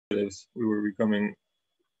derivatives, we were becoming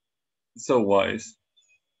so wise,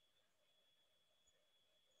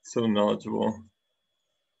 so knowledgeable.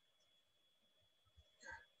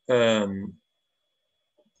 I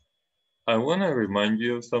want to remind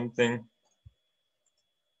you of something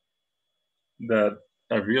that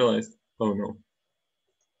I realized. Oh no,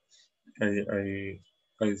 I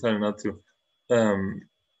decided not to.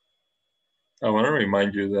 I want to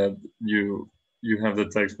remind you that you have the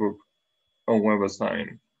textbook on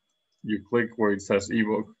WebAssign. You click where it says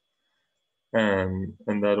ebook, and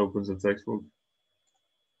that opens the textbook.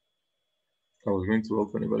 I was going to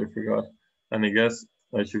open it, but I forgot. And I guess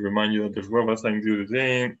I should remind you that there's WebAssign due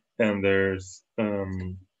today, and there's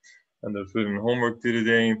written homework due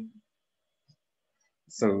today.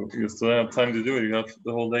 So you still have time to do it. You have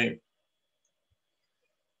the whole day.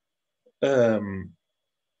 And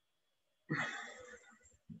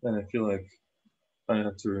I feel like I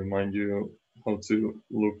have to remind you how to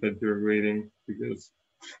look at your rating, because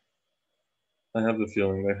I have the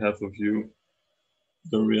feeling that half of you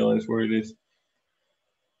don't realize where it is.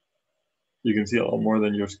 You can see a lot more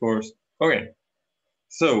than your scores. Okay,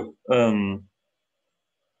 so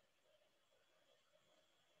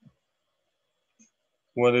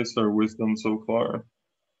what is our wisdom so far?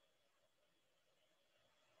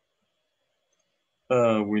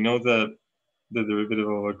 We know that the derivative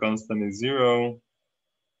of a constant is 0.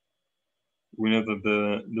 We know that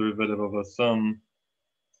the derivative of a sum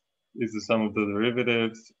is the sum of the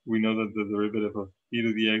derivatives. We know that the derivative of e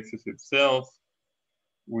to the x is itself.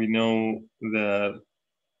 We know the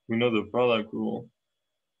product rule.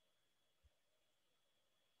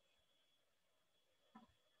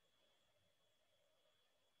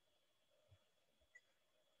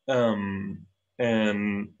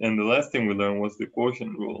 And the last thing we learned was the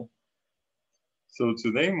quotient rule. So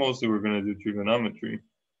today mostly we're going to do trigonometry.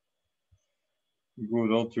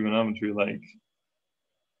 Good old trigonometry, like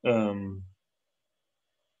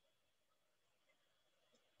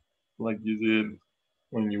you did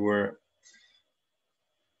when you were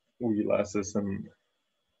with lasses and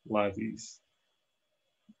lattice.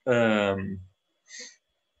 But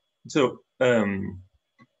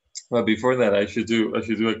before that, I should do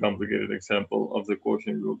a complicated example of the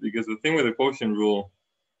quotient rule, because the thing with the quotient rule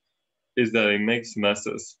is that it makes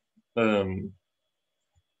messes.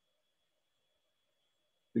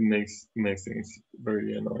 It makes things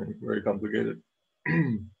very annoying, very complicated.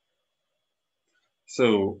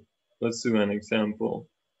 So let's do an example.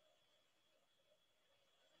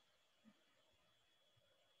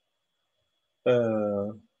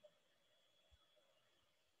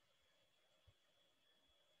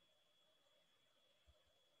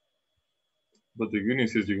 But the good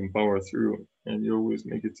news is you can power through, and you always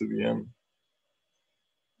make it to the end.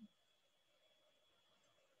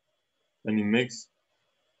 And it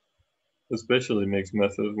especially makes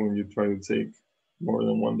messes when you try to take more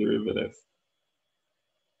than one derivative.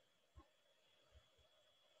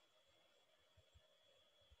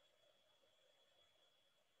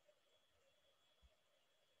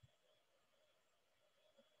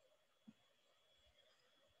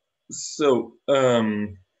 So,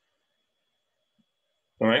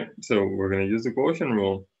 all right, so we're going to use the quotient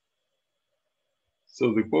rule.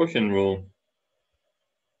 So the quotient rule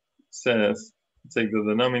says take the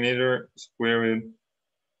denominator, square it,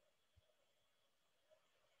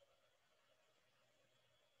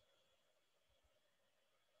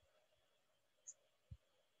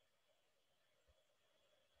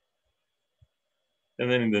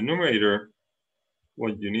 and then in the numerator,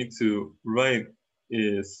 what you need to write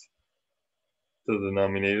is the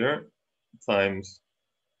denominator times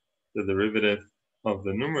the derivative of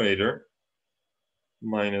the numerator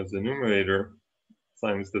minus the numerator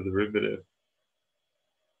times the derivative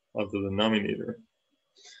of the denominator.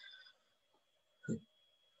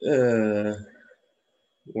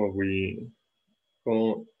 What we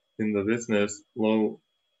call in the business low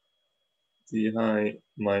T high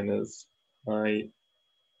minus high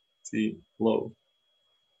T low.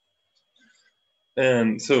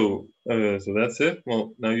 And so that's it.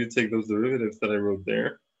 Well, now you take those derivatives that I wrote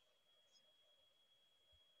there.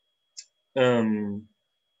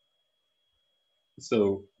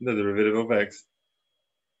 So the derivative of x,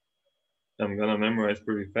 I'm gonna memorize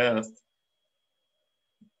pretty fast,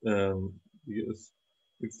 because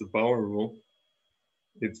it's the power rule.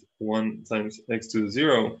 It's 1 times x to the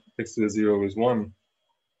 0. X to the 0 is 1.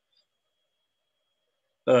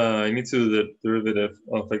 I need to do the derivative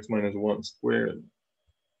of x minus 1 squared.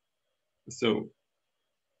 So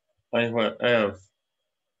I have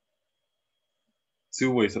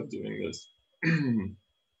two ways of doing this.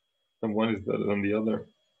 And one is better than the other.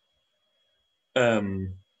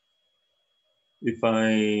 if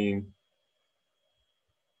I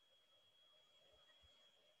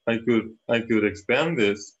could expand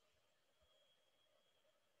this.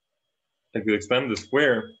 I could expand the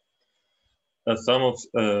square. A sum of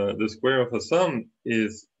the square of a sum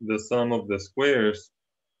is the sum of the squares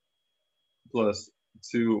plus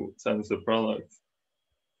 2 times the product.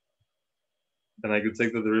 And I could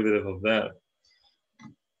take the derivative of that.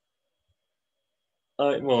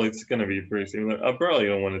 Well, it's going to be pretty similar. I probably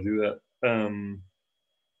don't want to do that.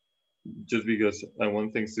 Just because I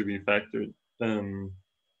want things to be factored.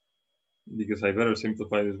 Because I better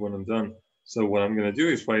simplify this when I'm done. So what I'm going to do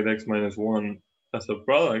is write x minus 1 as a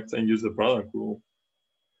product and use the product rule.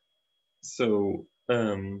 So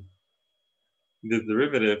the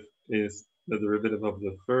derivative is the derivative of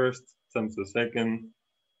the first times the second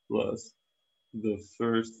plus the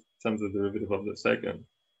first times the derivative of the second.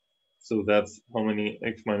 So that's how many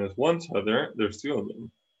x minus 1s are there? There's 2 of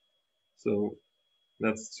them. So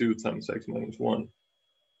that's 2 times x minus 1.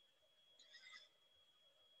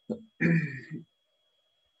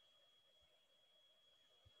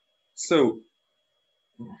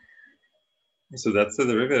 So that's the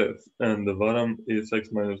derivative. And the bottom is x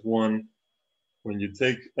minus 1. When you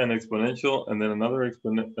take an exponential and then another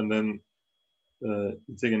exponent, and then you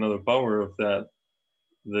take another power of that,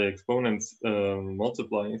 the exponents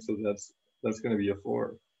multiplying. So that's going to be a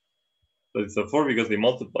 4. But it's a 4 because they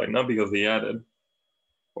multiplied, not because they added,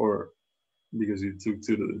 or because you took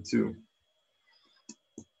 2 to the 2.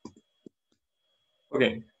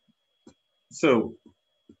 Okay. So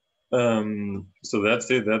that's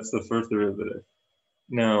it. That's the first derivative.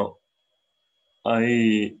 Now,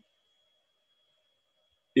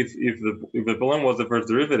 if the poem was the first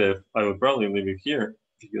derivative, I would probably leave it here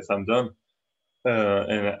because I'm done.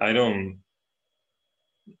 And I don't.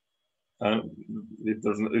 If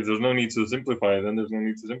there's no need to simplify, then there's no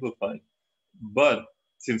need to simplify. But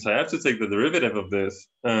since I have to take the derivative of this,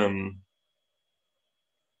 I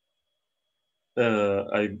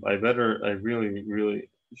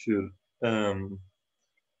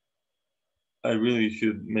really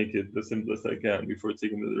should make it the simplest I can before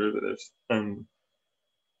taking the derivatives.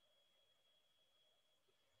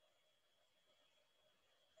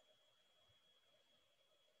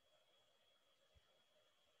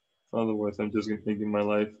 Otherwise, I'm just making my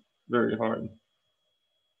life very hard.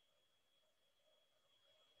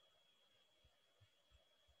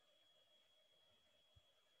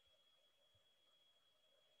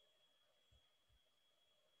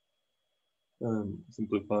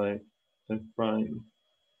 Simplify f prime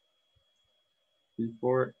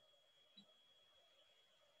before.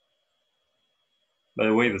 By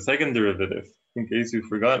the way, the second derivative, in case you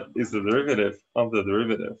forgot, is the derivative of the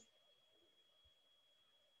derivative.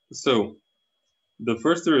 So the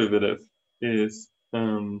first derivative is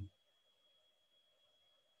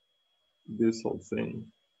this whole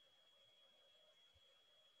thing.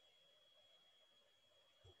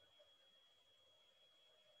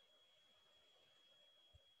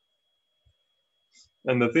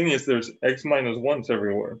 And the thing is, there's x minus 1s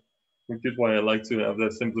everywhere, which is why I like to have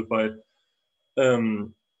that simplified.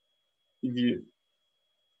 If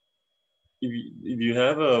you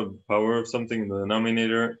have a power of something in the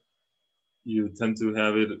denominator, you tend to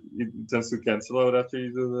have it tends to cancel out after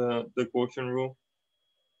you do the quotient rule.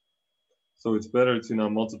 So it's better to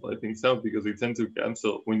not multiply things out because they tend to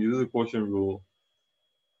cancel. When you do the quotient rule,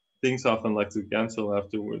 things often like to cancel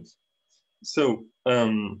afterwards. So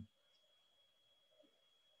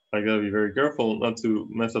I gotta be very careful not to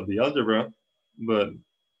mess up the algebra, but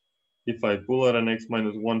if I pull out an x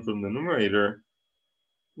minus 1 from the numerator,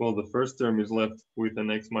 well, the first term is left with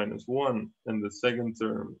an x minus 1, and the second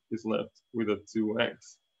term is left with a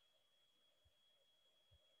 2x.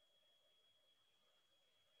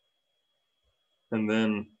 And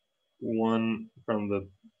then 1 from the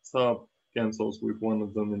top cancels with one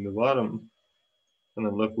of them in the bottom, and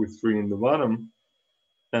I'm left with 3 in the bottom.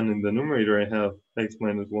 And in the numerator, I have x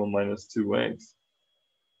minus 1 minus 2x.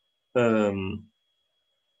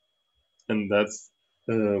 And that's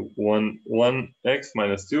 1x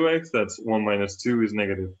minus 2x. That's 1 minus 2 is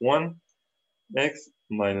negative 1. X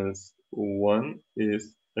minus 1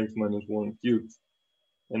 is x minus 1 cubed.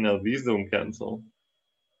 And now these don't cancel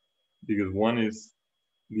because 1 is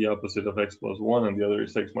the opposite of x plus 1 and the other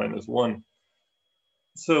is x minus 1.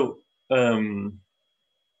 So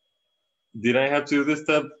did I have to do this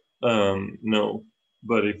step? No.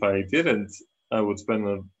 But if I didn't, I would spend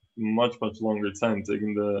a much longer time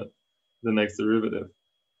taking the next derivative.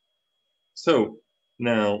 So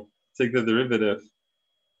now take the derivative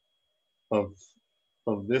of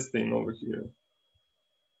this thing over here.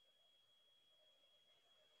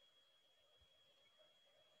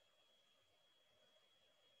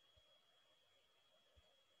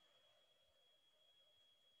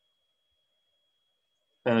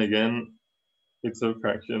 And again, it's a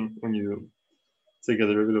fraction. When you take a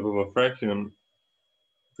derivative of a fraction,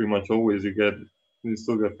 pretty much always you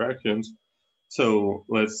still get fractions. So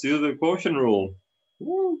let's do the quotient rule.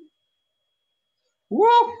 Woo!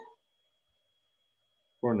 Woo!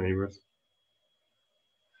 Poor neighbors.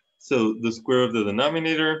 So the square of the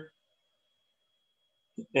denominator,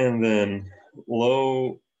 and then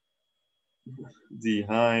low d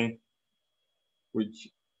high, which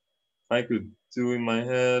I could do in my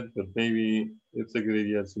head, but maybe it's a good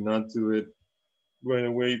idea to not do it right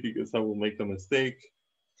away because I will make a mistake.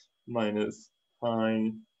 Minus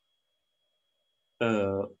high,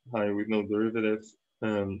 high with no derivative,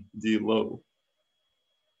 and d low.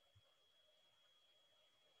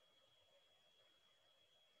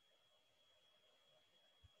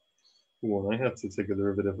 Well, I have to take a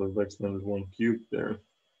derivative of x minus 1 cubed there,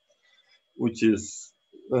 which is,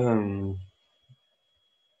 well,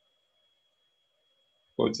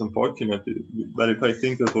 it's unfortunate, but if I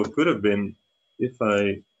think of what could have been if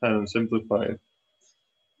I hadn't simplified,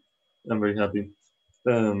 I'm very happy.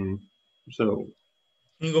 So.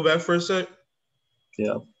 Can you go back for a sec?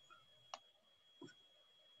 Yeah.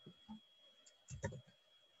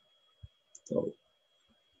 So.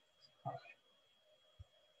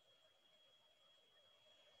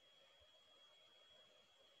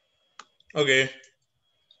 Okay.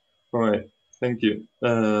 All right. Thank you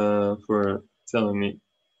for telling me,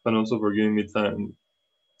 and also for giving me time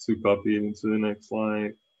to copy it into the next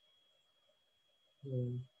slide.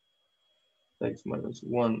 X minus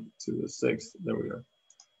 1 to the 6th. There we go.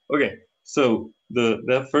 Okay, so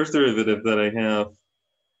that first derivative that I have,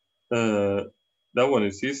 that one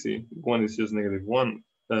is easy. One is just -1.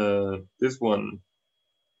 This one,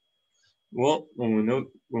 well, when we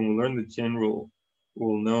learn the chain rule,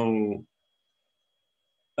 we'll know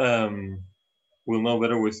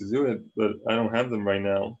better ways to do it. But I don't have them right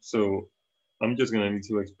now, so I'm just gonna need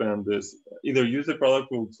to expand this. Either use the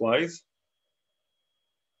product rule twice.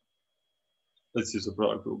 Let's use the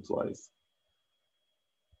product rule twice.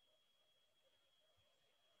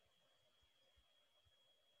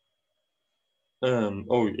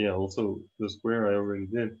 Oh yeah, also the square I already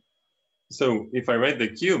did. So if I write the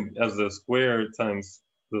cube as the square times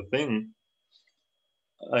the thing,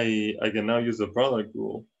 I can now use the product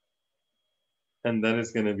rule. And that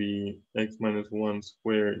is gonna be x minus 1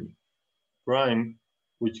 squared prime,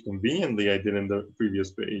 which conveniently I did in the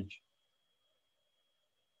previous page,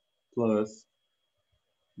 plus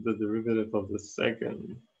the derivative of the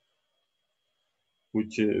second,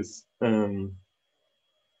 which is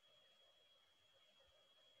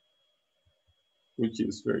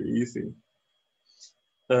very easy.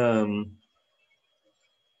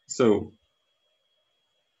 So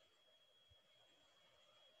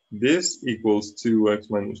this equals 2x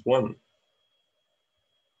minus 1.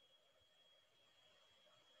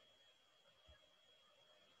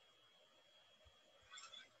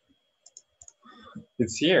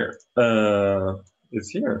 It's here. It's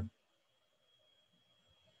here.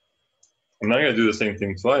 I'm not gonna do the same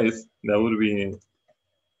thing twice. That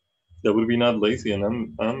would be not lazy,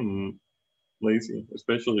 and I'm lazy,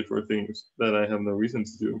 especially for things that I have no reason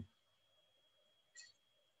to do.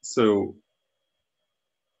 So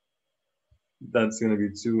that's going to be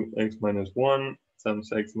 2x minus 1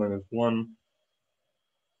 times x minus 1.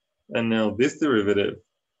 And now this derivative,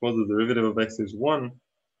 well, the derivative of x is 1.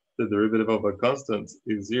 The derivative of a constant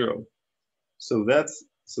is 0. So this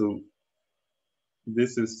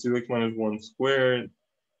is 2x minus 1 squared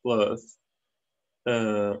plus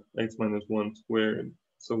x minus 1 squared.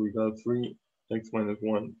 So we got 3x minus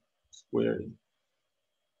 1 squared.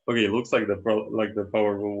 Okay, it looks like the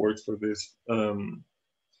power rule works for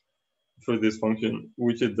this function,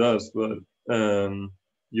 which it does, but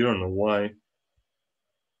you don't know why.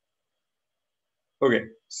 Okay,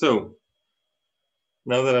 so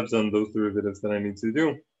now that I've done those derivatives that I need to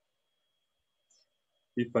do,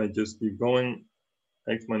 if I just keep going,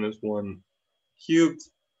 x minus 1 cubed,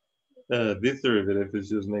 this derivative is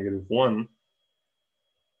just -1.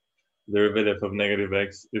 Derivative of negative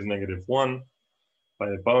x is -1. By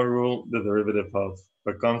the power rule, the derivative of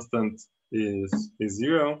a constant is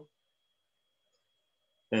 0.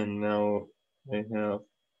 And now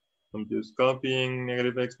I'm just copying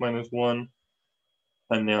 -x minus 1.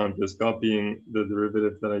 And now I'm just copying the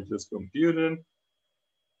derivative that I just computed.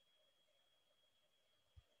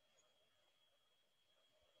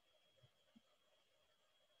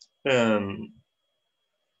 And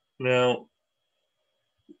now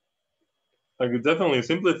I could definitely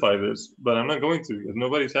simplify this, but I'm not going to because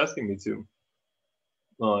nobody's asking me to.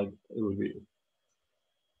 Well, it would be.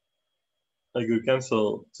 I could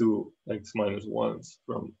cancel 2x minus 1s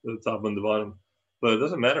from the top and the bottom, but it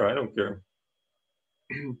doesn't matter. I don't care.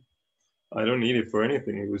 I don't need it for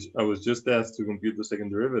anything. I was just asked to compute the second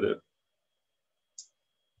derivative.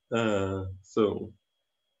 So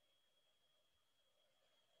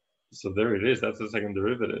there it is. That's the second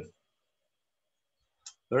derivative.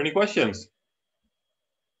 Are there any questions?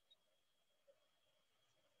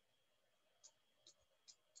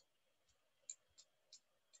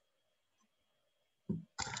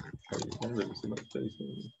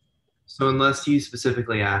 So unless you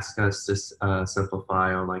specifically ask us to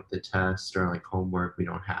simplify on like the test or like homework, we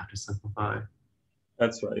don't have to simplify.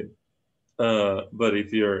 That's right. But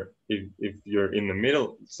if you're in the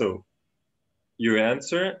middle, so your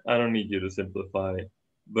answer, I don't need you to simplify,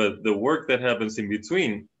 but the work that happens in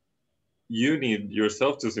between, you need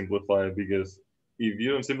yourself to simplify, because if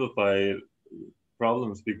you don't simplify it,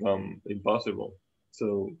 problems become impossible.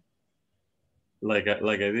 So like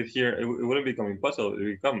I did here, it wouldn't become impossible, it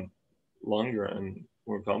would become longer and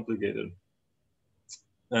more complicated.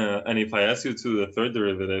 And if I ask you to the third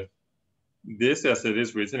derivative, this as it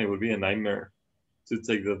is written, it would be a nightmare to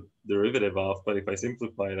take the derivative off, but if I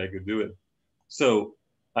simplify it, I could do it. So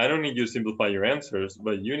I don't need you to simplify your answers,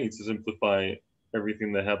 but you need to simplify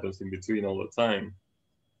everything that happens in between all the time.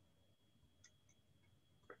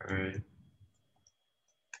 All right.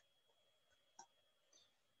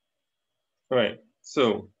 All right,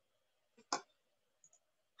 so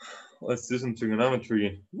let's do some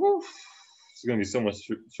trigonometry. Woo! It's gonna be so much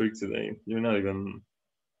trick today. You're not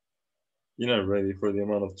ready for the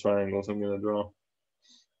amount of triangles I'm gonna draw.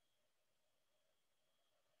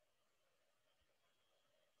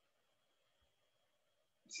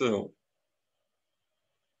 So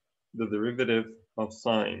the derivative of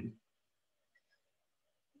sine.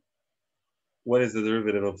 What is the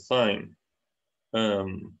derivative of sine?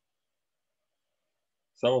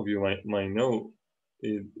 Some of you might know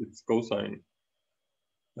it's cosine.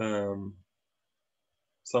 Some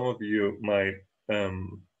of you might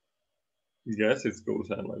guess it's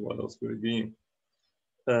cosine. Like, what else could it be?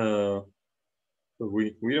 But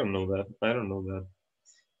we don't know that. I don't know that.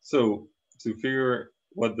 So to figure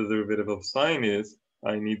what the derivative of sine is,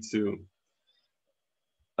 I need to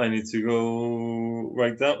go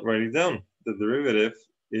write it down. The derivative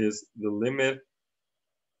is the limit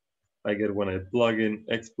I get when I plug in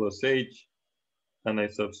x plus h, and I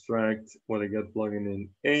subtract what I get plugging in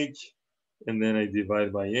h, and then I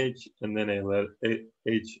divide by h, and then I let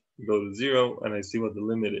h go to 0, and I see what the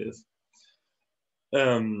limit is.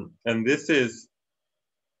 And this is,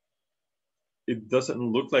 it doesn't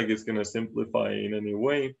look like it's going to simplify in any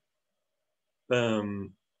way. But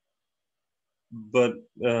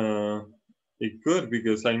it could,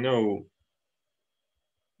 because I know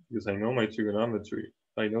my trigonometry.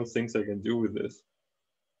 I know things I can do with this.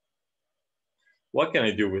 What can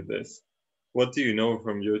I do with this? What do you know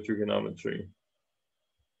from your trigonometry?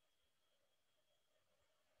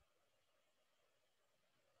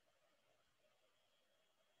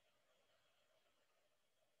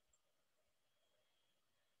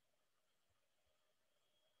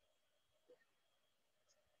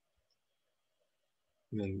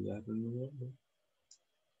 Maybe I don't know.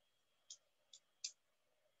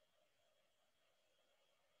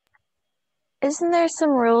 Isn't there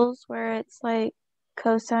some rules where it's like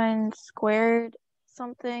cosine squared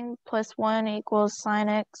something plus 1 equals sine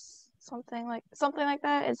x, something like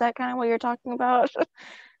that? Is that kind of what you're talking about?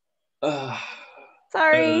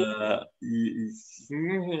 Sorry.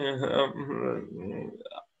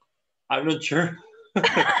 I'm not sure.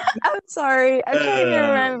 I'm sorry. I'm trying to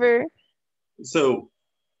remember. So,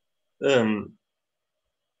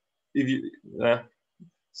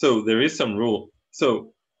 so there is some rule.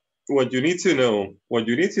 So what you need to know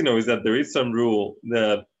is that there is some rule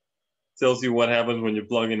that tells you what happens when you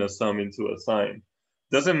plug in a sum into a sine.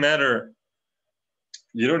 Doesn't matter.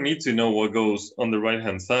 You don't need to know what goes on the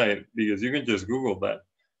right-hand side, because you can just Google that.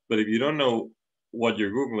 But if you don't know what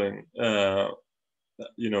you're Googling,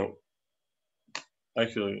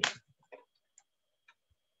 actually,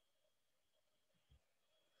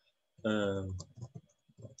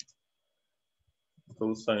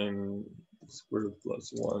 cosine squared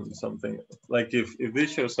plus 1 something. Like if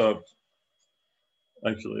this shows up,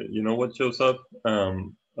 actually, you know what shows up? A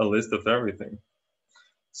list of everything.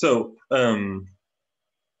 So I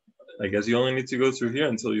guess you only need to go through here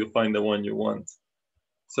until you find the one you want.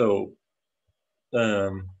 So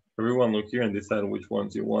everyone look here and decide which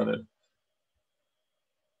ones you wanted.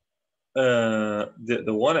 The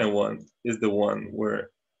one I want is the one where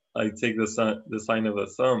I take the sign of a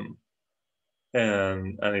sum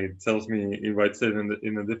and it tells me, it writes it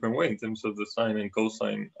in a different way in terms of the sine and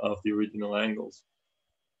cosine of the original angles.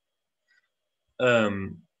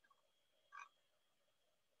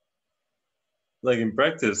 Like in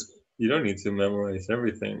practice, you don't need to memorize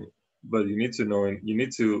everything, but you need to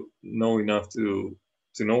know enough to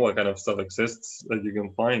know what kind of stuff exists that you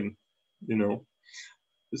can find, you know.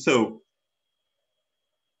 So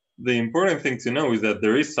the important thing to know is that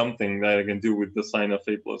there is something that I can do with the sine of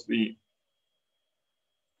a plus b.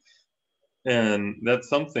 And that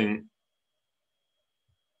something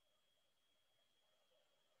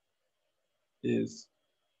is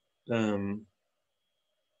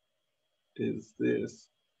this.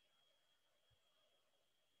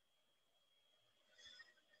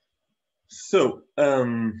 So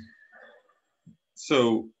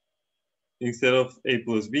so instead of a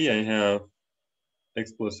plus b, I have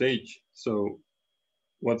x plus h. So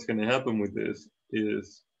what's going to happen with this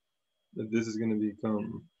is that this is going to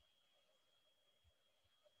become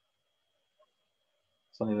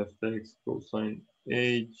sine of x cosine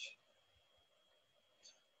h,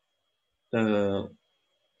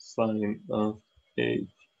 sine of h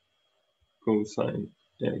cosine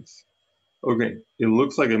x. Okay, it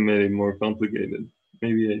looks like I made it more complicated.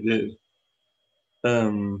 Maybe I did.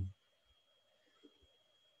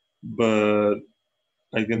 But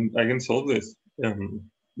I can solve this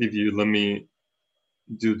if you let me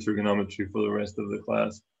do trigonometry for the rest of the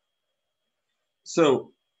class.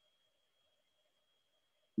 So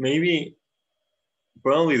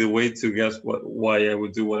probably the way to guess why I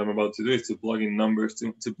would do what I'm about to do is to plug in numbers,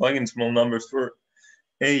 to plug in small numbers for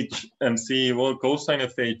h and see, well, cosine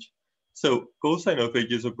of h. So cosine of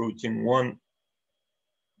h is approaching 1.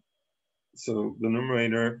 So the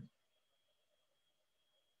numerator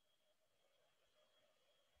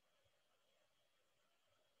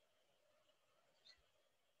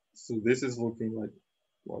so this is looking like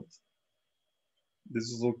what? This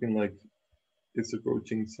is looking like it's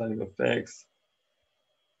approaching sine of x.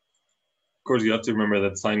 Of course, you have to remember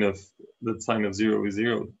that sine of 0 is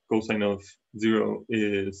 0. Cosine of 0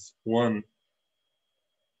 is 1.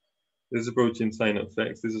 This is approaching sine of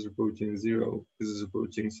x. This is approaching 0. This is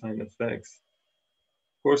approaching sine of x.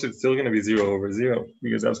 Of course, it's still going to be 0 over 0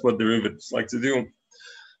 because that's what derivatives like to do.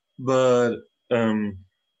 But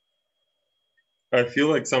I feel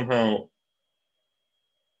like somehow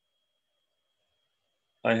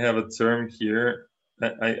I have a term here.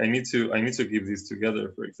 I need to keep these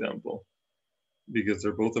together, for example, because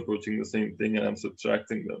they're both approaching the same thing and I'm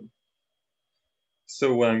subtracting them.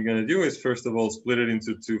 So what I'm going to do is, first of all, split it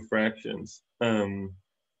into 2 fractions.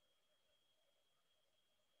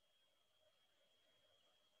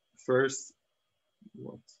 First,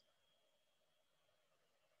 what?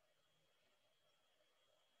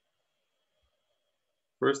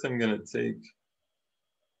 First, I'm going to take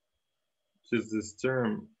just this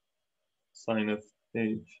term, sine of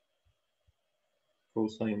h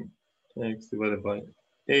cosine x divided by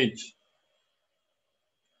h.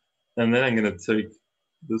 And then I'm going to take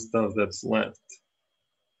the stuff that's left.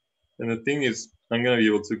 And the thing is, I'm going to be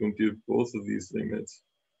able to compute both of these limits.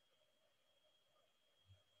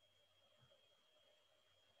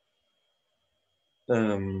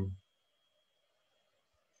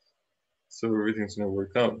 So everything's going to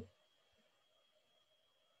work out.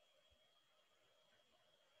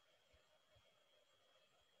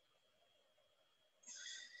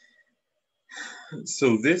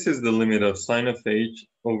 So this is the limit of sine of h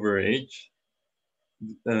over h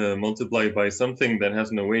multiplied by something that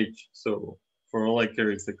has no h. So for all I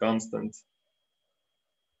care, it's a constant.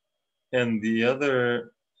 And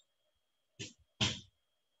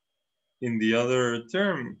in the other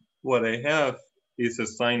term, what I have is a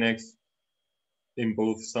sine x in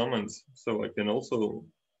both summands. So I can also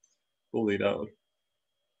pull it out.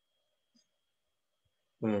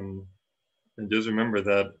 And just remember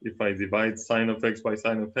that if I divide sine of x by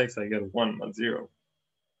sine of x, I get 1, not 0.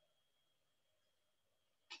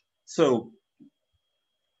 So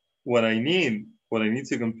what I need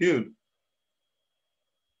to compute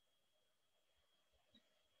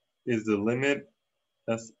is the limit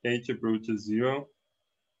as h approaches 0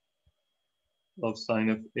 of sine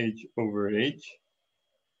of h over h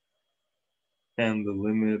and the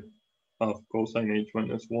limit of cosine h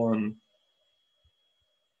minus 1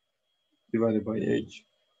 divided by h.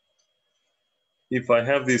 If I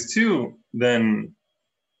have these two, then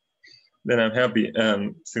I'm happy.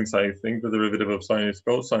 And since I think the derivative of sine is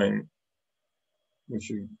cosine,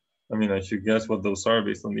 I should guess what those are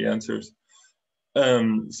based on the answers.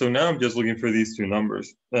 So now I'm just looking for these two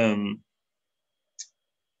numbers. That's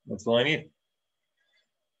all I need.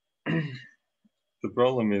 The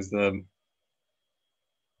problem is that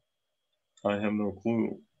I have no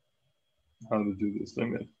clue how to do this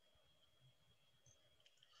limit.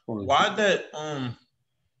 Why that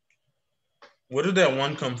where did that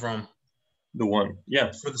 1 come from? The 1,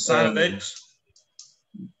 yeah. For the sine of x?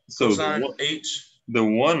 So Cosine h? the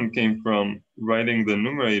 1 came from writing the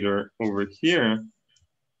numerator over here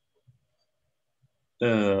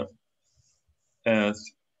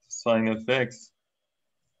as sine of x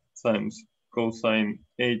times cosine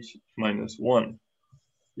h minus 1.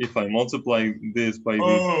 If I multiply this by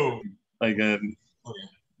this, I get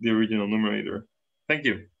the original numerator. Thank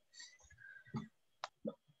you.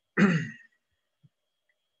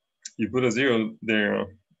 You put a 0 there,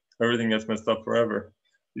 everything gets messed up forever.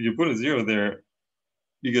 If you put a 0 there,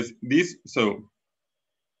 because these, so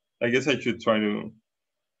I guess I should try to,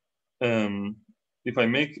 if I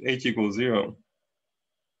make h equals 0,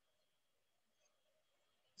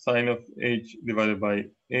 sine of h divided by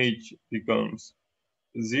h becomes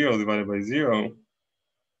 0 divided by 0.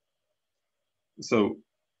 So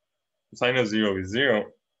sine of 0 is 0.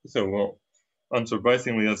 So, well,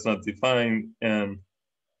 unsurprisingly, that's not defined. And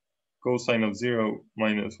cosine of 0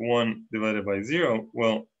 minus 1 divided by 0,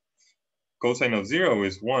 well, cosine of 0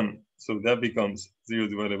 is 1. So that becomes 0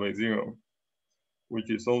 divided by 0, which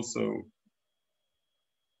is also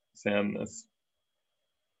sadness.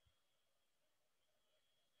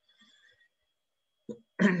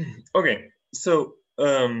 Okay, so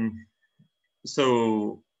I'm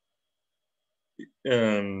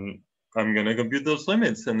gonna compute those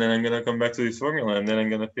limits, and then I'm gonna come back to this formula, and then I'm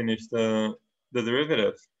gonna finish the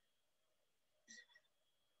derivative.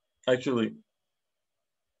 Actually,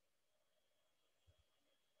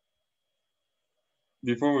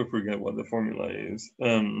 before we forget what the formula is,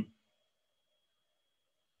 where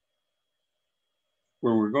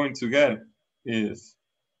we're going to get is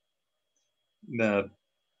that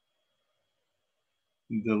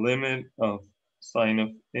the limit of sine of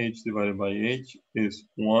h divided by h is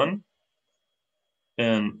 1,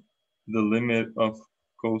 and the limit of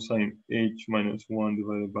cosine h minus 1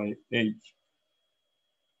 divided by h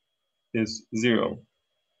is 0.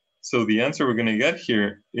 So the answer we're going to get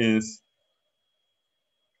here is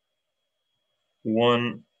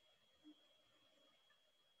 1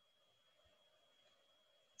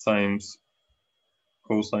 times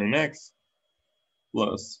cosine x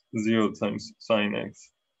plus 0 times sine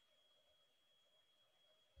x.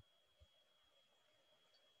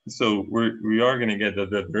 So we are going to get that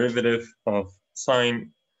the derivative of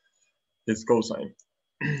sine is cosine.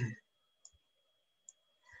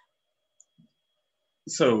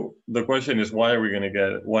 So the question is, why are we going to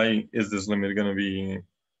get it? Why is this limit going to be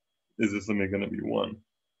 1?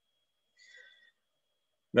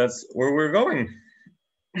 That's where we're going.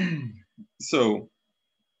 So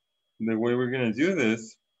the way we're going to do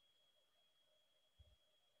this,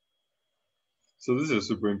 so this is a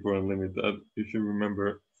super important limit that you should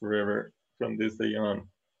remember forever from this day on.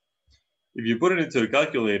 If you put it into a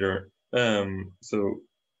calculator,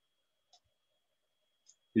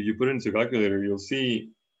 if you put it into a calculator, you'll see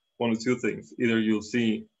one of two things. Either you'll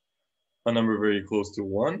see a number very close to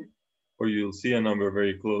 1, or you'll see a number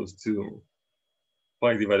very close to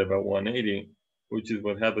pi divided by 180, which is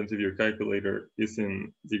what happens if your calculator is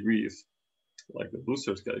in degrees, like the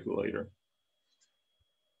Booster's calculator.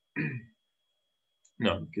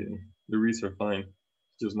 No, I'm kidding. Degrees are fine,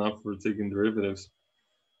 just not for taking derivatives.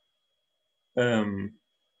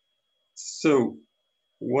 So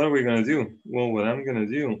what are we going to do? Well, what I'm going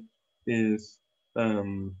to do is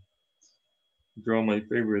draw my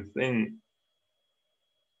favorite thing.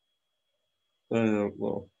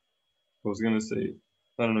 Well, I was going to say,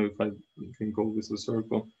 I don't know if I can call this a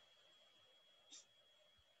circle.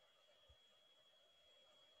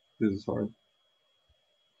 This is hard.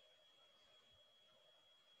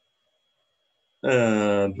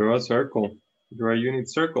 Draw a circle, draw a unit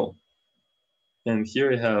circle. And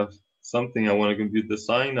here I have something I want to compute the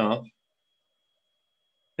sine of,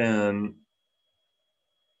 and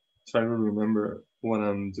try to remember what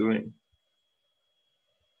I'm doing.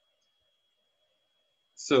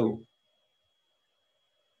 So,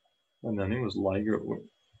 anonymous liger,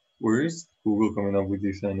 where is Google coming up with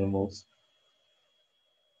these animals?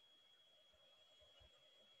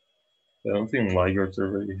 I don't think ligers are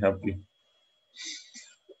very happy.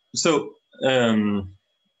 So,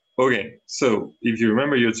 okay, so if you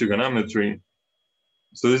remember your trigonometry,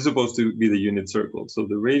 so this is supposed to be the unit circle. So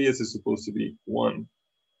the radius is supposed to be 1.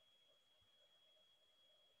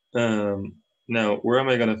 Now, where am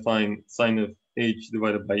I going to find sine of h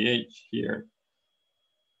divided by h here?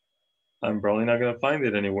 I'm probably not going to find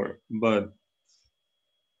it anywhere. But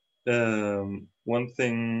one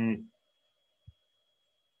thing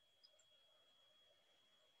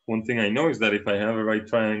one thing I know is that if I have a right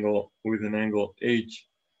triangle with an angle H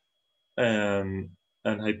and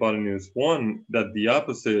hypotenuse 1, that the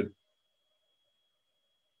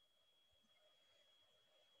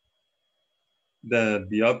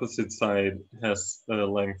opposite side has a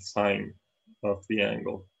length sine of the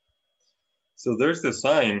angle. So there's the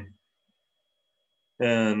sine,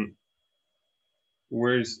 and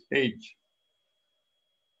where's H?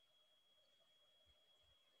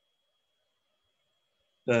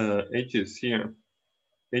 H is here.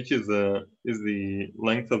 H is the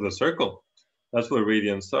length of the circle. That's what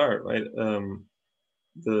radians are, right?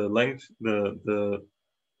 The length, the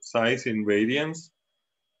size in radians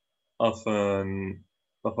of an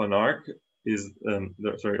arc is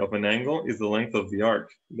of an angle is the length of the arc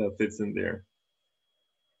that fits in there.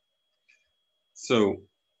 So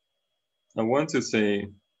I want to say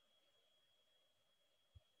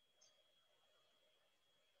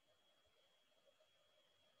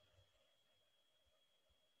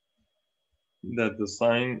that the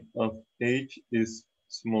sine of H is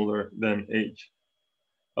smaller than H.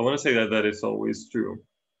 I want to say that that is always true.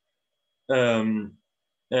 And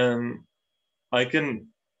I can,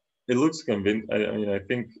 it looks convincing. I mean, I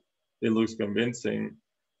think it looks convincing,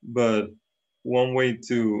 but one way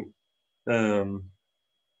to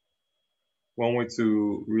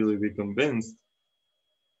really be convinced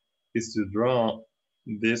is to draw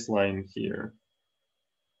this line here.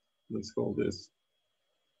 Let's call this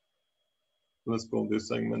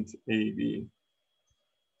segment AB.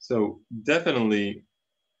 So definitely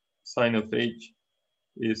sine of H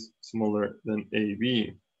is smaller than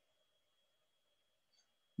AB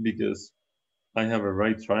because I have a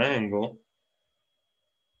right triangle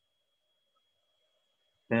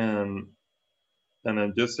and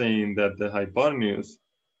I'm just saying that the hypotenuse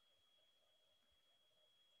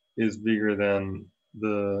is bigger than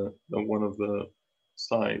the one of the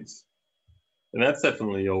sides. And that's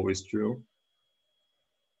definitely always true.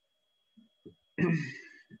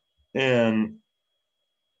 And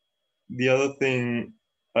the other thing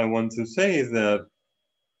I want to say is that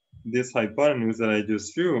this hypotenuse that I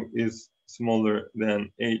just drew is smaller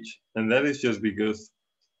than H. And that is just because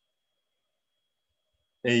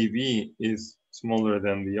AB is smaller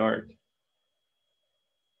than the arc.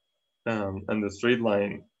 And the straight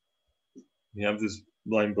line, we have this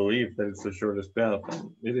blind belief that it's the shortest path.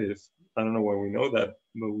 It is. I don't know why we know that,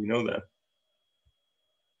 but we know that.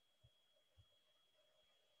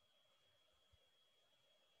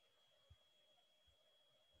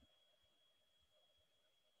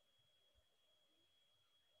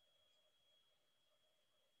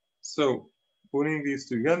 So putting these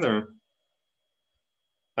together,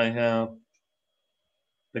 I can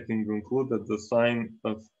conclude that the sine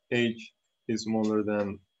of H is smaller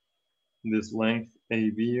than this length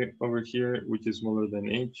AB over here, which is smaller than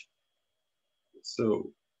H.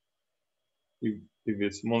 So if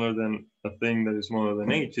it's smaller than a thing that is smaller than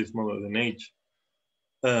H, it's smaller than H.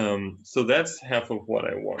 So that's half of what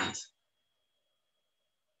I want.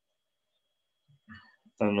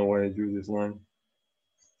 I don't know why I drew this line.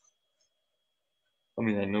 I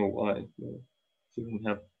mean, I know why, but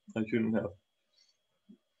I shouldn't have.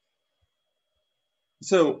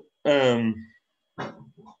 So,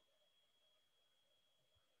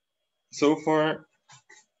 so far,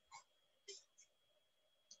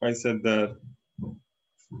 I said that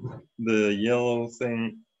the yellow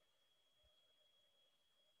thing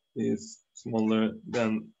is smaller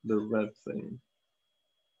than the red thing.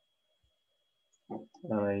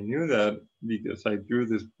 And I knew that because I drew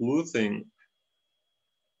this blue thing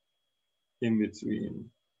in between.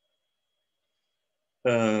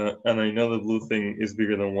 And I know the blue thing is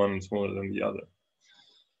bigger than one and smaller than the other.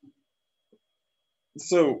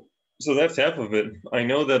 So that's half of it. I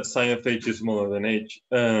know that sine of H is smaller than H.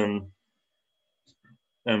 And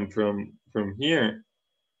from here,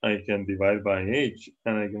 I can divide by H,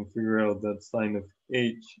 and I can figure out that sine of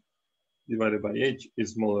H divided by H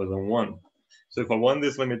is smaller than 1. So if I want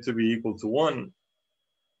this limit to be equal to 1,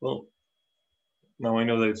 well, now I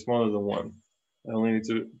know that it's smaller than 1. I only need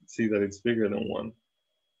to see that it's bigger than 1.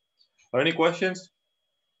 Are any questions?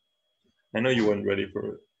 I know you weren't ready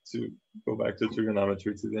to go back to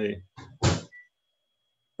trigonometry today.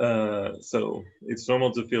 So it's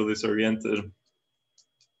normal to feel disoriented.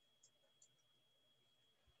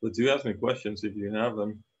 But do ask me questions if you have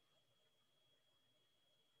them.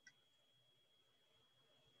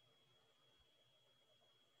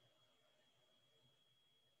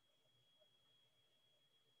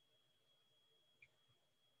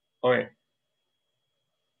 All right.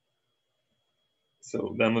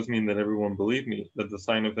 So that must mean that everyone believed me that the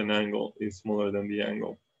sine of an angle is smaller than the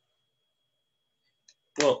angle.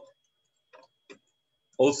 Well,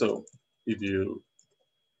 also, if you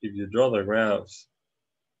draw the graphs,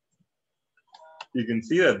 you can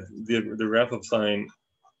see that the graph of sine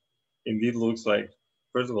indeed looks like,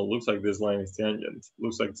 first of all, looks like this line is tangent.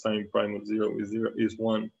 Looks like sine prime of 0 is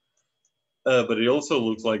 1. But it also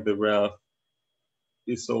looks like the graph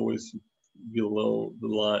is always below the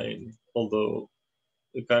line, although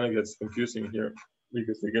it kind of gets confusing here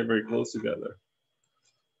because they get very close together.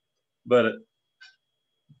 But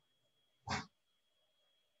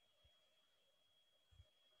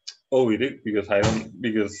oh, we did, because I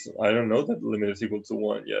don't know that the limit is equal to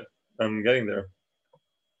 1 yet. I'm getting there.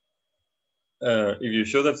 If you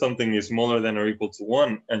show that something is smaller than or equal to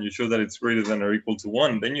 1, and you show that it's greater than or equal to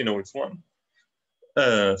 1, then you know it's 1.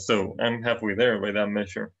 So I'm halfway there by that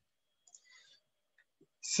measure.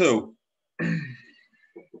 So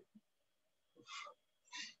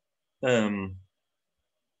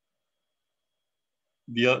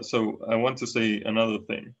so I want to say another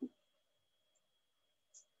thing.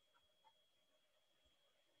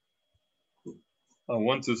 I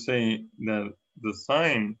want to say that the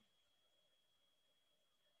sine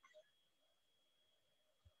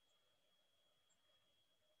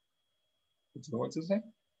what do I want to say?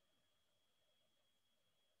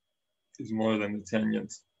 Is more than the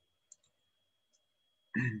tangent.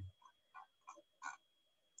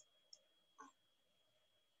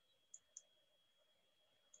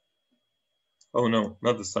 Oh no,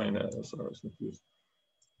 not the sine. Sorry, I was confused.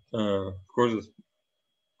 Of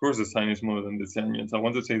course, the sine is more than the tangent. I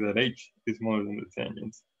want to say that h is more than the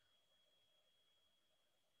tangent.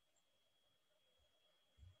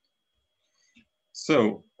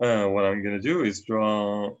 So what I'm gonna do is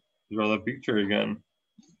draw the picture again.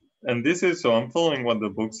 And this is, so I'm following what the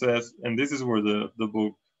book says, and this is where the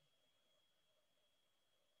book,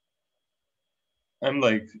 I'm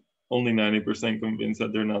like only 90% convinced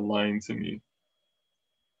that they're not lying to me.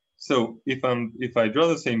 So if I draw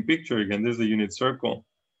the same picture again, there's the unit circle.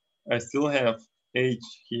 I still have h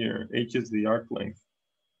here. H is the arc length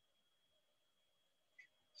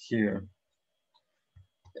here.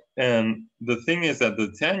 And the thing is that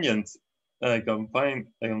the tangent I can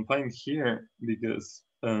find here because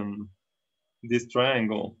this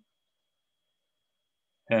triangle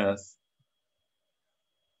has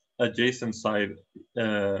adjacent side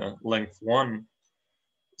length 1.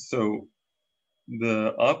 So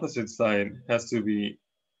the opposite side has to be,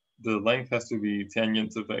 the length has to be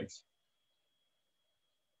tangent of x.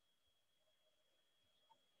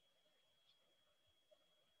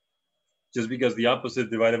 Just because the opposite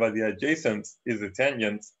divided by the adjacent is the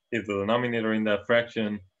tangent, if the denominator in that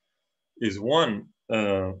fraction is 1,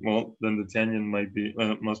 well, then the tangent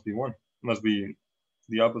must be 1, must be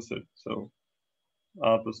the opposite. So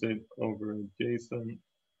opposite over adjacent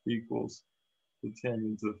equals the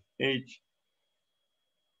tangent of h.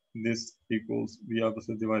 This equals the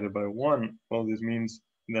opposite divided by 1. Well, this means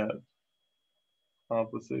that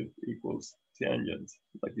opposite equals tangent,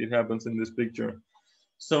 like it happens in this picture.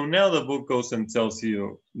 So now the book goes and tells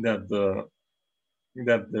you that the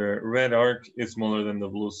red arc is smaller than the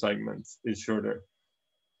blue segment, is shorter.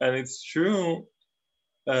 And it's true.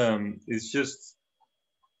 It's just,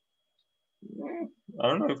 I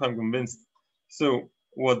don't know if I'm convinced. So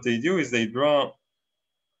what they do is they draw,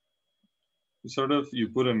 sort of, you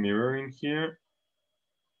put a mirror in here,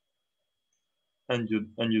 and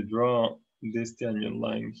you draw this tangent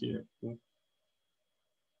line here.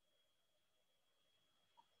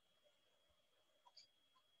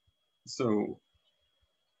 So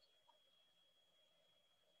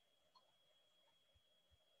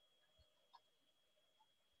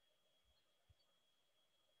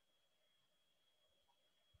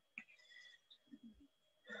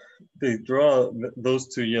they draw those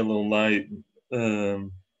two yellow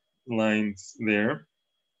lines there.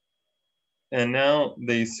 And now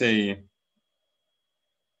they say,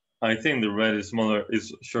 I think the red is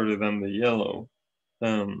shorter than the yellow.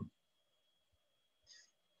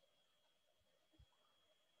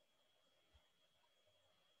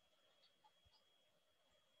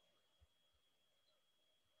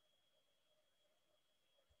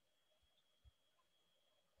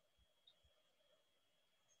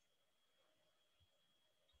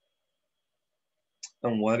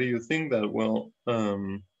 And why do you think that? Well,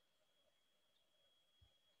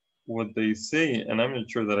 what they say, and I'm not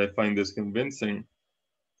sure that I find this convincing,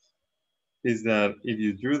 is that if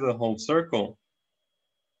you drew the whole circle,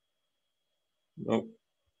 if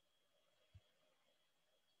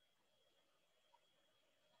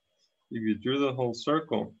you drew the whole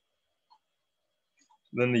circle,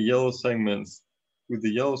 then the yellow segments, with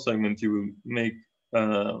the yellow segment, you would make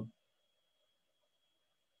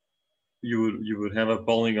you would have a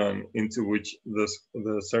polygon into which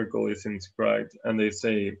the circle is inscribed, and they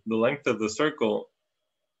say the length of the circle,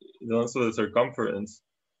 the length of the circumference,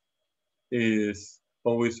 is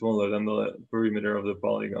always smaller than the perimeter of the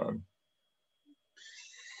polygon.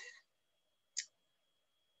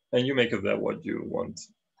 And you make of that what you want.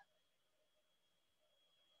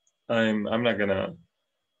 I'm not gonna,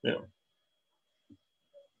 you know,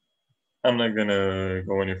 I'm not gonna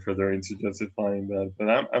go any further into justifying that, but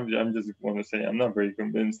I'm just want to say I'm not very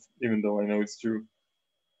convinced, even though I know it's true.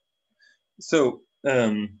 So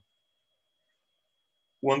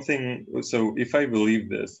one thing, so if I believe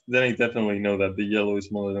this, then I definitely know that the yellow is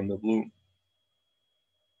smaller than the blue.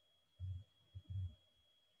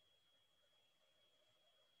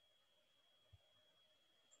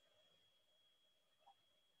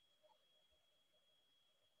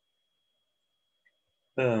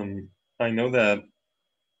 I know that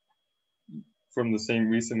from the same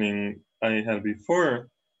reasoning I had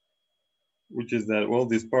before, which is that, well,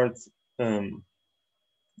 this part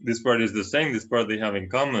is the same, this part they have in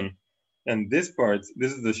common. And this part,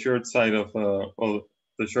 this is the short side of, well,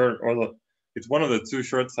 the short, or it's one of the two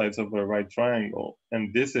short sides of a right triangle.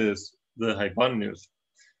 And this is the hypotenuse.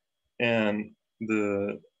 And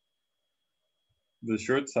the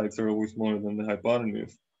short sides are always smaller than the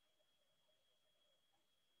hypotenuse.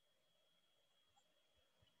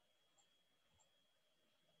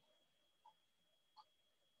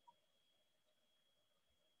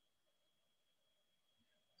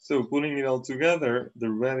 So putting it all together, the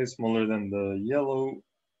red is smaller than the yellow,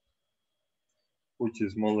 which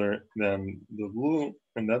is smaller than the blue,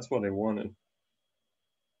 and that's what I wanted.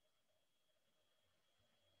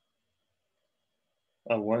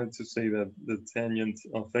 I wanted to say that the tangent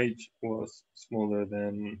of H was smaller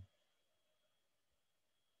than,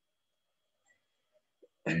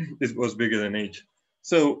 it was bigger than H.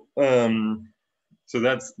 So, so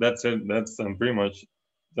that's it. That's pretty much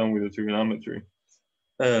done with the trigonometry.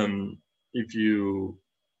 If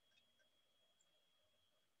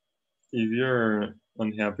you're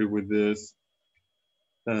unhappy with this,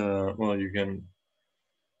 well, you can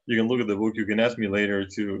look at the book. You can ask me later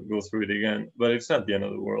to go through it again, but it's not the end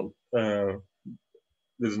of the world.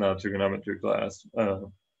 This is not a trigonometry class.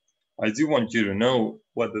 I do want you to know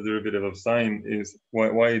what the derivative of sine is,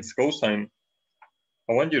 why it's cosine.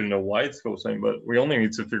 I want you to know why it's cosine, but we only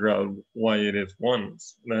need to figure out why it is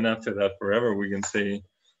once. Then after that, forever, we can say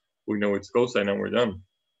we know it's cosine and we're done.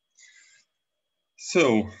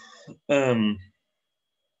 So,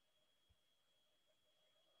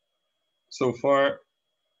 so far,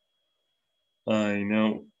 I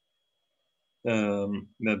know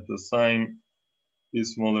that the sine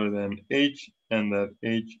is smaller than H and that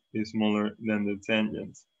H is smaller than the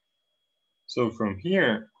tangent. So from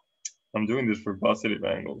here, I'm doing this for positive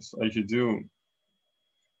angles. I should do,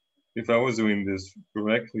 if I was doing this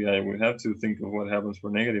correctly, I would have to think of what happens for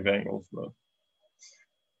negative angles, but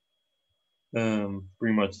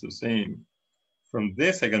pretty much the same. From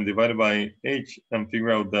this, I can divide it by H and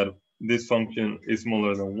figure out that this function is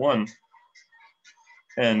smaller than 1.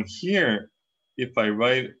 And here, if I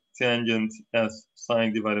write tangent as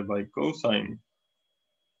sine divided by cosine,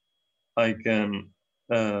 I can,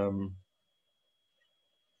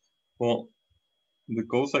 well, the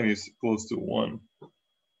cosine is close to 1.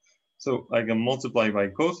 So I can multiply by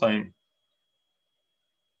cosine,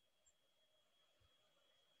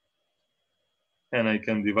 and I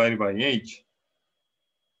can divide by H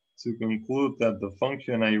to conclude that the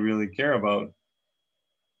function I really care about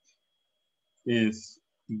is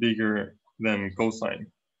bigger than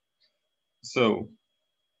cosine. So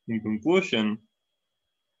in conclusion,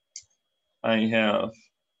 I have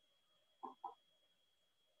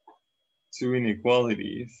two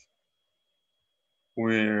inequalities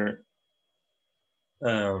where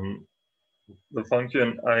the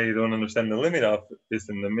function I don't understand the limit of is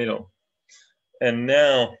in the middle. And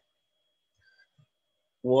now,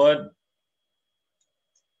 what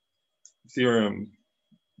theorem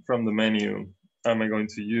from the menu am I going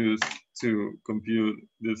to use to compute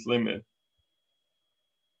this limit?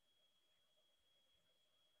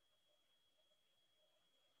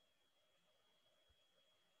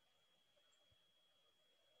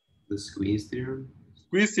 The squeeze theorem?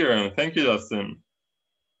 Squeeze theorem. Thank you, Justin.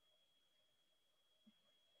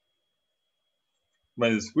 By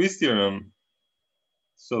the squeeze theorem,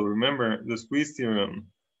 so remember, the squeeze theorem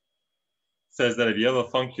says that if you have a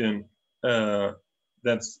function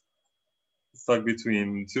that's stuck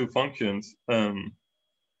between two functions, so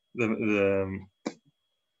let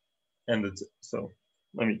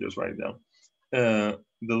me just write it down. The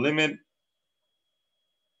limit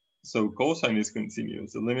So cosine is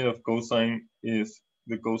continuous. The limit of cosine is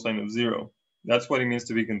the cosine of 0. That's what it means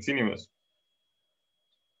to be continuous.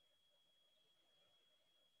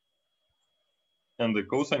 And the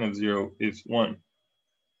cosine of 0 is 1.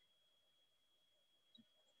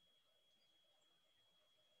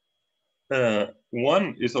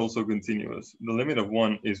 One is also continuous. The limit of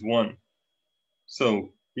 1 is 1.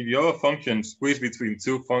 So if you have a function squeezed between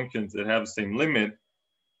two functions that have the same limit,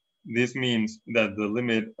 this means that the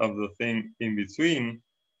limit of the thing in between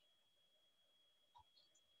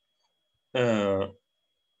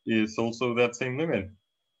is also that same limit.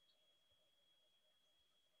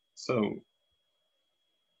 So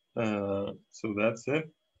that's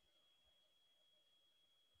it.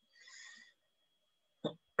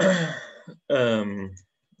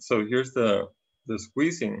 So here's the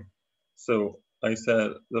squeezing. So I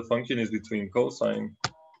said the function is between cosine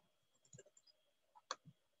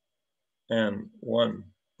and 1.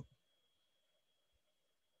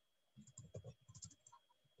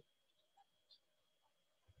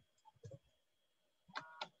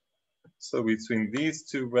 So between these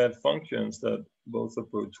two red functions that both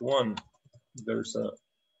approach 1, there's a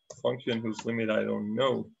function whose limit I don't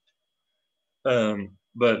know.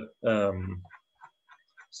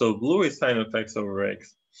 So blue is sine of x over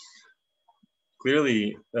x.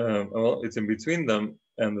 Clearly, well, it's in between them,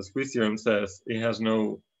 and the squeeze theorem says it has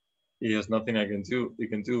nothing it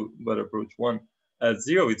can do but approach 1. At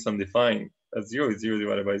 0, it's undefined. At 0, it's 0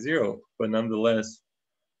 divided by 0, but nonetheless,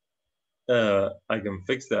 I can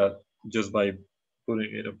fix that just by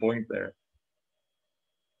putting in a point there.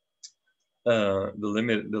 The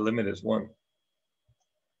limit is 1.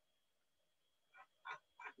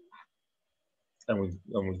 And we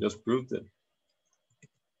just proved it.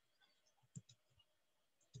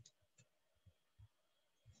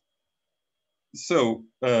 So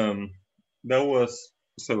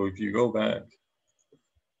so if you go back,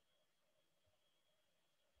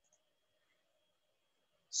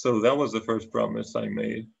 so that was the first promise I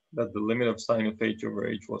made, that the limit of sine of h over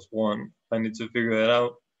h was 1. I need to figure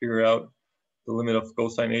out the limit of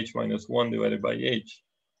cosine h minus 1 divided by h.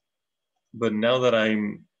 But now that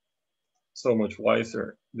I'm so much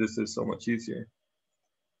wiser, this is so much easier.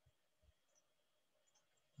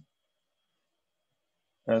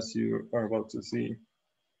 As you are about to see.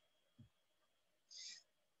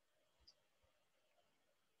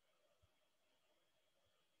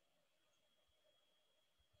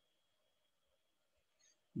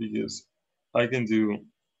 Because I can do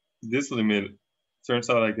this limit, turns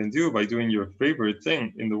out I can do by doing your favorite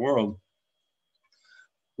thing in the world,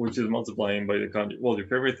 which is multiplying by the conjugate. Well, your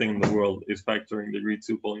favorite thing in the world is factoring degree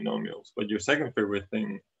 2 polynomials, but your second favorite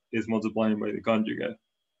thing is multiplying by the conjugate.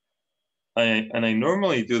 And I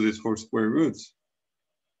normally do this for square roots,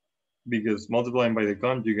 because multiplying by the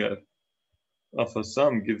conjugate of a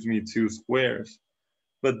sum gives me 2 squares.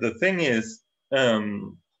 But the thing is, I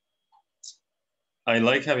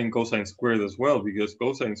like having cosine squared as well, because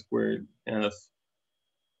cosine squared has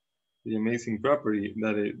the amazing property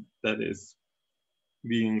that is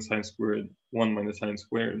being sine squared 1 minus sine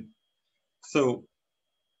squared. So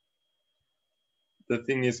the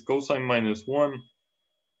thing is, cosine minus 1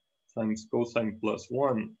 times cosine plus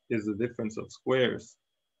 1 is the difference of squares.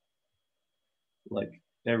 Like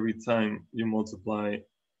every time you multiply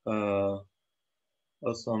a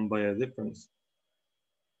sum by a difference.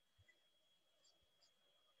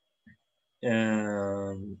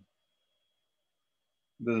 And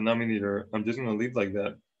the denominator, I'm just gonna leave like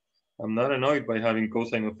that. I'm not annoyed by having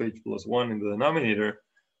cosine of h plus 1 in the denominator,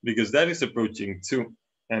 because that is approaching 2.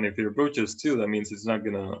 And if it approaches 2, that means it's not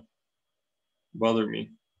gonna bother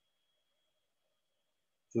me.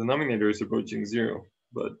 The denominator is approaching 0,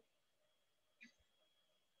 but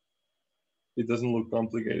it doesn't look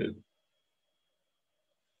complicated.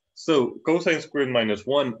 So cosine squared minus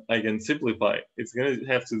 1, I can simplify. It's gonna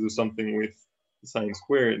have to do something with sine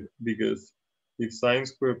squared, because if sine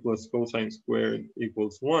squared plus cosine squared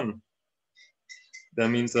equals 1, that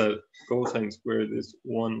means that cosine squared is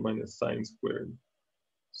 1 minus sine squared.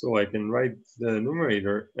 So I can write the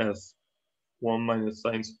numerator as 1 minus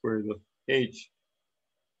sine squared of h.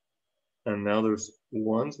 And now there's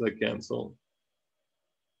 1s that cancel.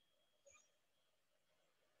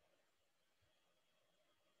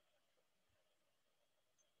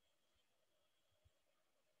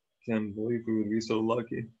 Can't believe we would be so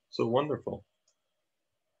lucky. So wonderful.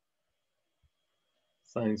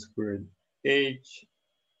 Sine squared h.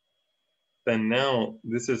 And now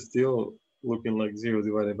this is still looking like 0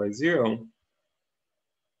 divided by 0.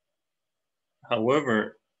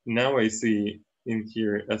 However, now I see in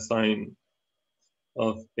here a sine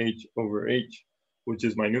of h over h. which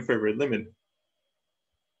is my new favorite limit.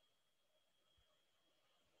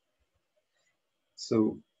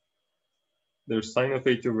 So there's sine of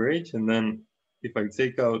h over h, and then if I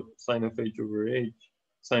take out sine of h over h,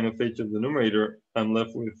 sine of h of the numerator, I'm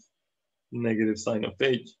left with negative sine of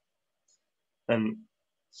h. And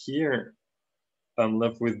here, I'm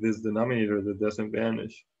left with this denominator that doesn't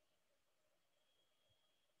vanish.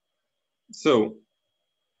 So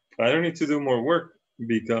I don't need to do more work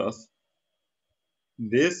because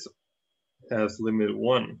this has limit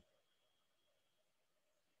 1.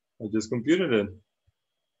 I just computed it.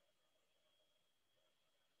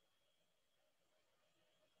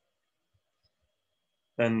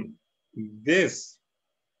 And this,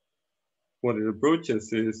 what it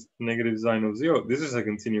approaches is negative sine of 0. This is a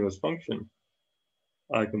continuous function.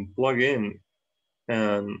 I can plug in,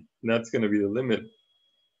 and that's going to be the limit.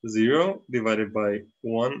 0 divided by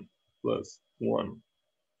 1 plus 1.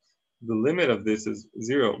 The limit of this is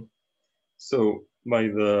 0. So by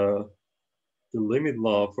the limit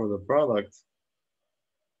law for the product,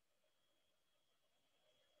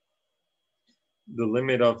 the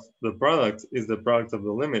limit of the product is the product of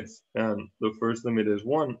the limits. And the first limit is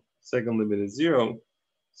 1, second limit is 0.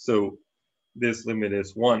 So this limit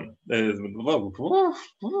is 1. That is,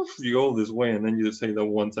 you go this way, and then you say that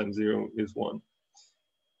 1 times 0 is 1.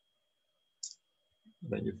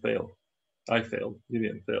 And then you fail. I failed. You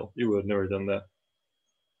didn't fail. You would have never done that.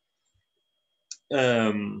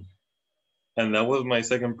 And that was my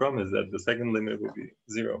second promise, that the second limit would be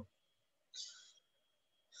 0.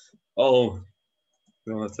 Oh,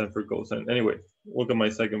 we don't have time for cosine. Anyway, look at my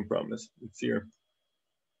second promise. It's here.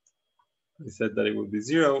 I said that it would be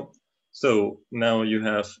 0. So now you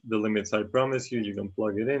have the limits I promised you. You can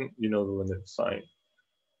plug it in. You know the limit of sine.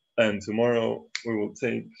 And tomorrow we will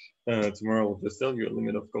take, tomorrow we'll just tell you a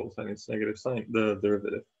limit of cosine. It's negative sine, the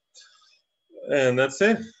derivative. And that's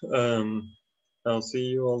it. I'll see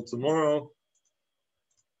you all tomorrow.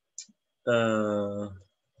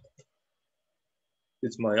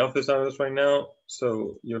 It's my office hours right now,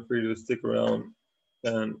 so you're free to stick around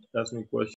and ask me questions.